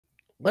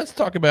let's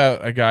talk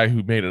about a guy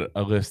who made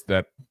a list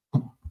that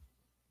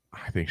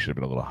I think should have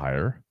been a little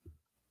higher.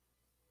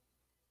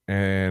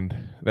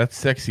 And that's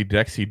sexy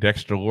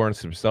Dexter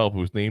Lawrence himself, who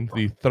was named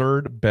the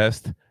third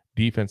best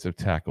defensive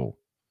tackle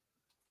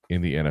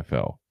in the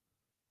NFL.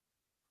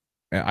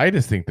 And I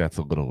just think that's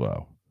a little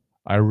low.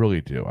 I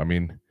really do. I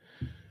mean,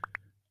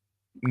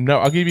 no,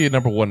 I'll give you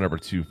number one, number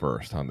two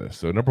first on this.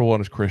 So number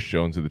one is Chris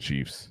Jones of the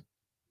Chiefs.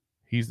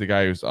 He's the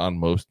guy who's on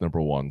most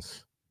number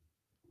ones.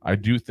 I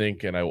do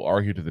think, and I will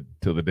argue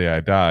till the day I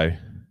die,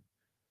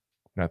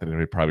 not that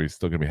anybody probably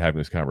still going to be having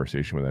this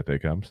conversation when that day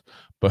comes,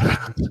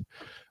 but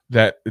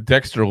that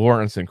Dexter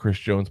Lawrence and Chris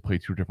Jones play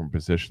two different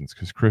positions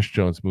because Chris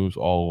Jones moves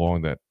all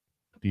along that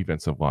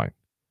defensive line.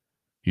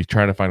 He's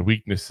trying to find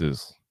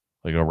weaknesses,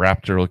 like a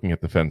raptor looking at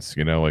the fence,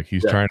 like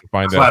he's trying to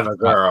find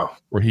that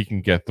where he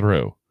can get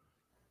through.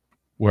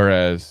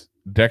 Whereas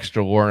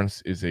Dexter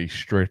Lawrence is a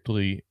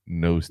strictly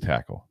nose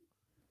tackle.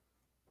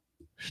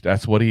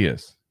 That's what he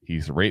is.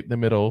 He's right in the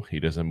middle. He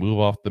doesn't move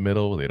off the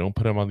middle. They don't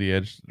put him on the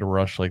edge to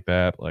rush like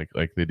that, like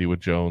they do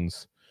with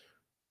Jones.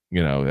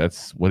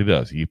 That's what he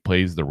does. He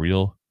plays the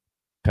real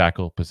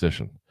tackle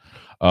position.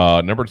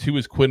 Number two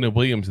is Quinton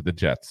Williams of the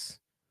Jets.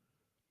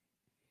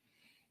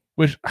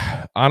 Which,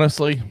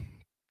 honestly,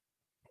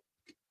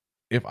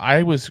 if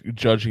I was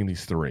judging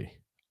these three,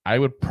 I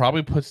would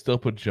probably still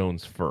put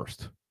Jones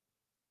first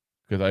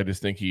because I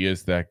just think he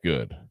is that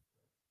good.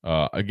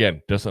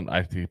 Again,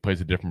 I think he plays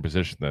a different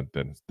position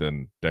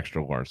than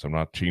Dexter Lawrence. I'm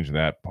not changing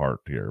that part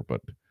here,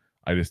 but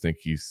I just think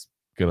he's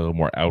got a little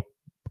more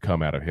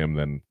outcome out of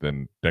him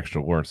than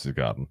Dexter Lawrence has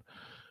gotten.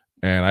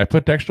 And I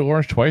put Dexter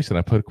Lawrence twice, and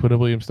I put Quinton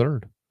Williams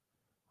third.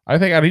 I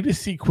think I need to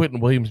see Quinton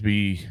Williams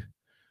be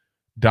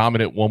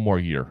dominant one more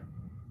year.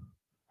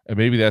 And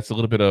maybe that's a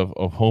little bit of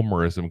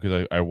homerism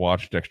because I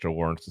watch Dexter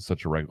Lawrence on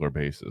such a regular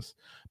basis.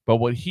 But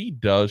what he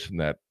does from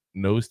that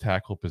nose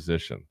tackle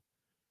position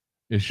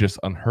is just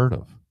unheard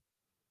of.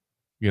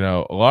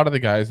 A lot of the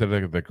guys that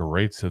are the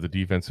greats of the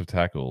defensive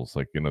tackles,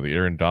 like, the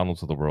Aaron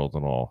Donalds of the world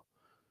and all,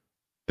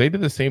 they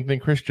did the same thing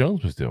Chris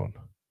Jones was doing.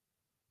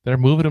 They're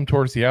moving him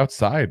towards the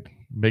outside,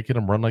 making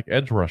him run like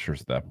edge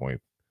rushers at that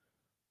point.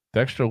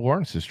 Dexter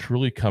Lawrence is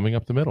truly coming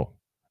up the middle,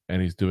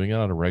 and he's doing it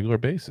on a regular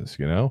basis,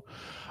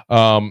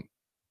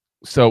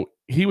 So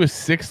he was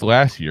sixth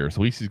last year, so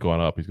at least he's going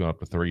up. He's going up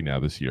to 3 now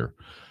this year.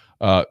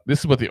 This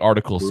is what the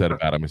article said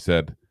about him. It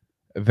said,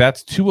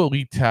 that's 2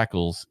 elite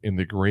tackles in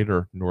the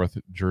greater North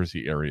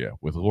Jersey area,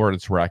 with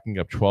Lawrence racking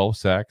up 12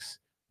 sacks,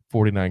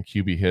 49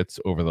 QB hits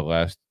over the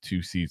last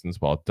 2 seasons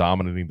while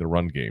dominating the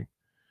run game.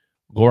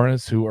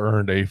 Lawrence, who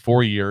earned a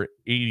 4-year,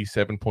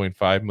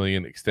 $87.5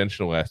 million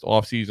extension last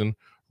offseason,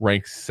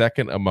 ranks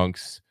second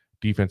amongst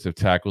defensive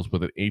tackles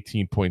with an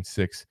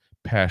 18.6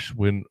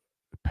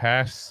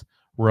 pass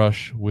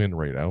rush win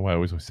rate. I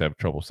always have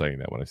trouble saying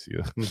that when I see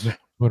this. I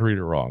would read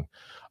it wrong.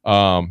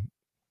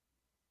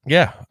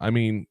 Yeah, I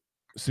mean,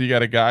 so you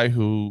got a guy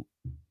who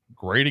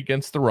great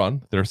against the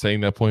run. They're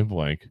saying that point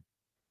blank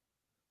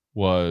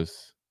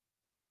was,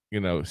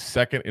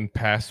 second in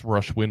pass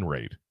rush win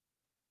rate.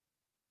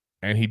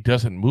 And he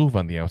doesn't move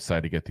on the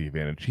outside to get the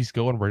advantage. He's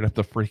going right up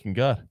the freaking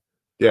gut.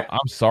 Yeah.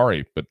 I'm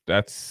sorry, but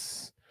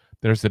there's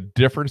a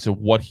difference in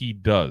what he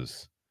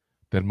does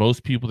than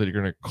most people that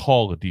you're going to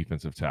call a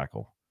defensive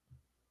tackle.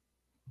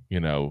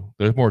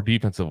 There's more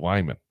defensive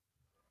linemen.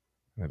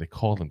 They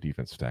call them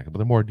defensive tackle, but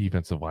they're more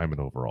defensive linemen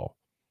overall.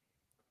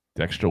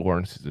 Dexter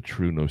Lawrence is a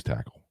true nose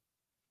tackle.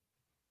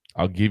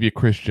 I'll give you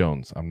Chris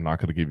Jones. I'm not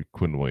going to give you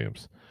Quinton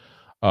Williams.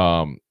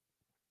 Now,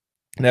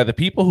 the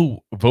people who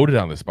voted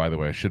on this, by the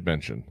way, I should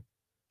mention,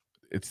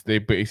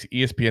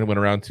 ESPN went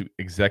around to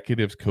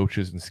executives,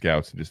 coaches, and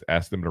scouts and just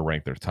asked them to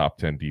rank their top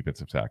 10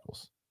 defensive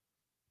tackles.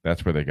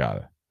 That's where they got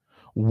it.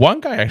 One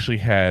guy actually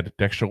had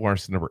Dexter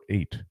Lawrence number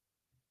 8.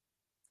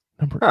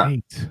 Number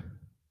 8.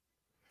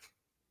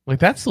 Like,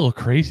 that's a little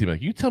crazy.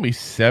 Like, you tell me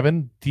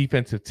 7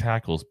 defensive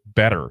tackles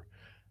better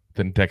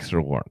than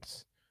Dexter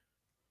Lawrence.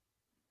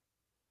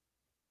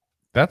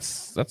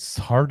 That's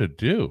hard to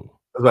do.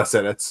 I was about to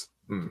say that's.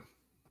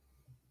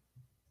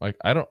 Like,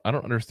 I don't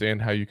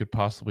understand how you could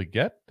possibly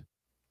get,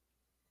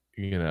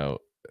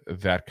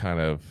 that kind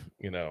of,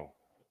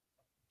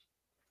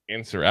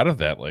 answer out of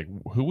that. Like,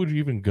 who would you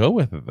even go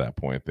with at that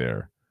point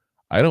there?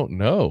 I don't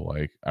know.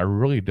 Like, I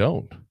really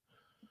don't.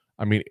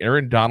 I mean,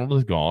 Aaron Donald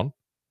is gone.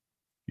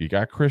 You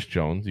got Chris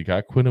Jones. You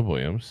got Quinton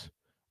Williams.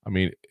 I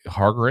mean,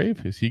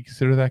 Hargrave, is he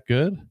considered that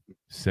good?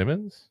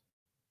 Simmons?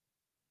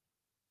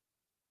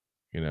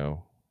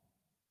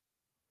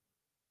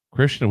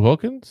 Christian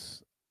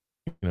Wilkins?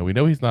 We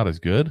know he's not as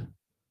good.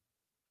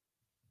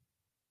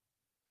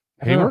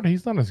 Hayward,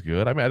 he's not as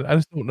good. I mean, I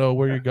just don't know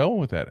where you're going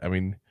with that. I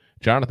mean,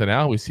 Jonathan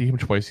Allen, we see him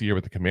twice a year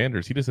with the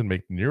Commanders. He doesn't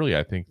make nearly,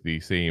 I think, the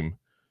same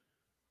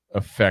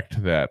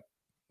effect that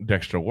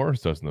Dexter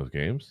Lawrence does in those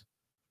games.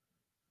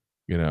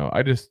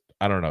 I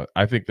don't know.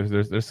 I think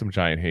there's some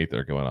giant hate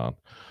there going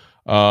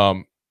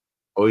on.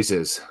 Always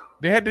is.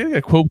 They got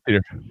a quote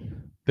here.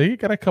 They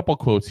got a couple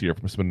quotes here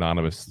from some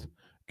anonymous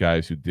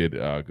guys who did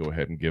go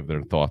ahead and give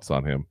their thoughts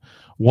on him.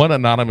 One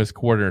anonymous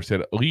coordinator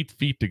said, elite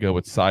feet to go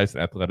with size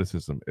and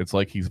athleticism. It's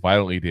like he's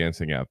violently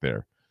dancing out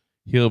there.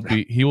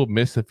 He will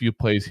miss a few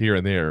plays here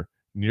and there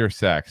near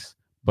sacks,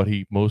 but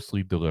he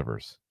mostly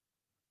delivers.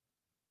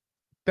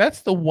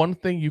 That's the one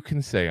thing you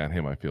can say on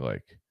him, I feel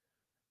like.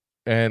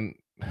 And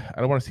I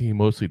don't want to say he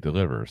mostly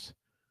delivers,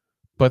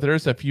 but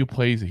there's a few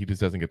plays that he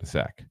just doesn't get the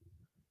sack.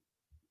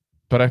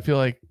 But I feel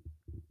like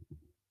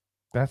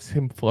that's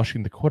him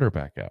flushing the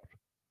quarterback out.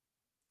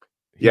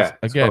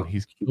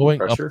 He's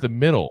going up the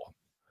middle.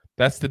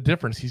 That's the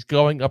difference. He's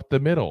going up the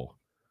middle.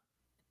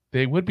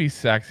 They would be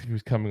sacks if he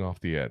was coming off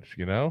the edge,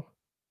 you know?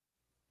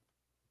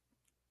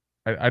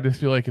 I just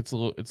feel like it's a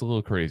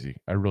little crazy.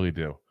 I really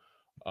do.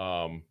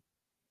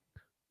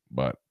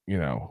 But, you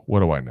know,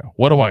 what do I know?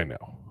 What do I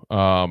know?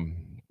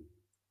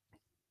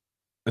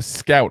 A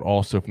scout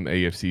also from the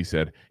AFC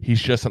said,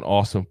 he's just an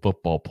awesome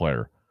football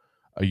player.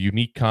 A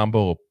unique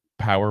combo of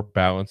power,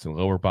 balance, and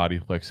lower body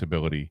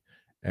flexibility.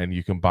 And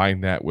you combine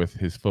that with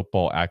his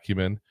football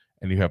acumen,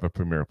 and you have a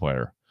premier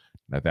player.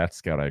 Now, that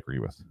scout I agree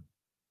with.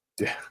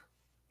 Yeah.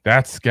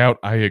 That scout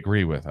I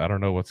agree with. I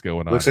don't know what's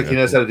going on. Looks like he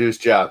knows how to do his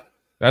job.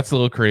 That's a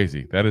little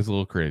crazy. That is a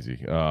little crazy.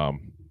 Not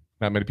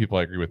many people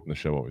I agree with in the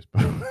show always.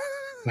 But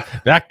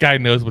that guy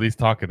knows what he's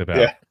talking about.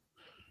 Yeah.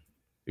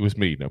 It was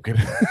me. No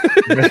kidding.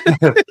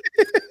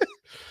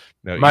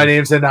 No, my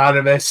name's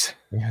anonymous.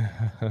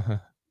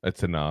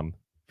 It's Anon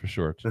for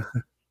short.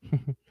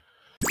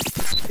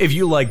 If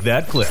you like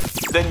that clip,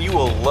 then you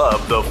will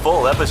love the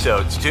full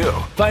episodes too.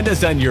 Find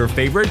us on your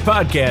favorite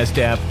podcast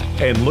app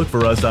and look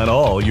for us on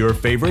all your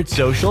favorite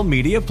social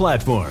media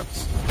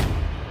platforms.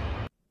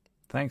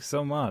 Thanks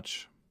so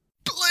much.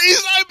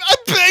 Please, I'm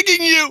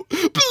begging you.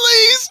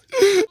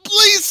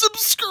 Please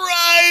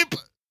subscribe.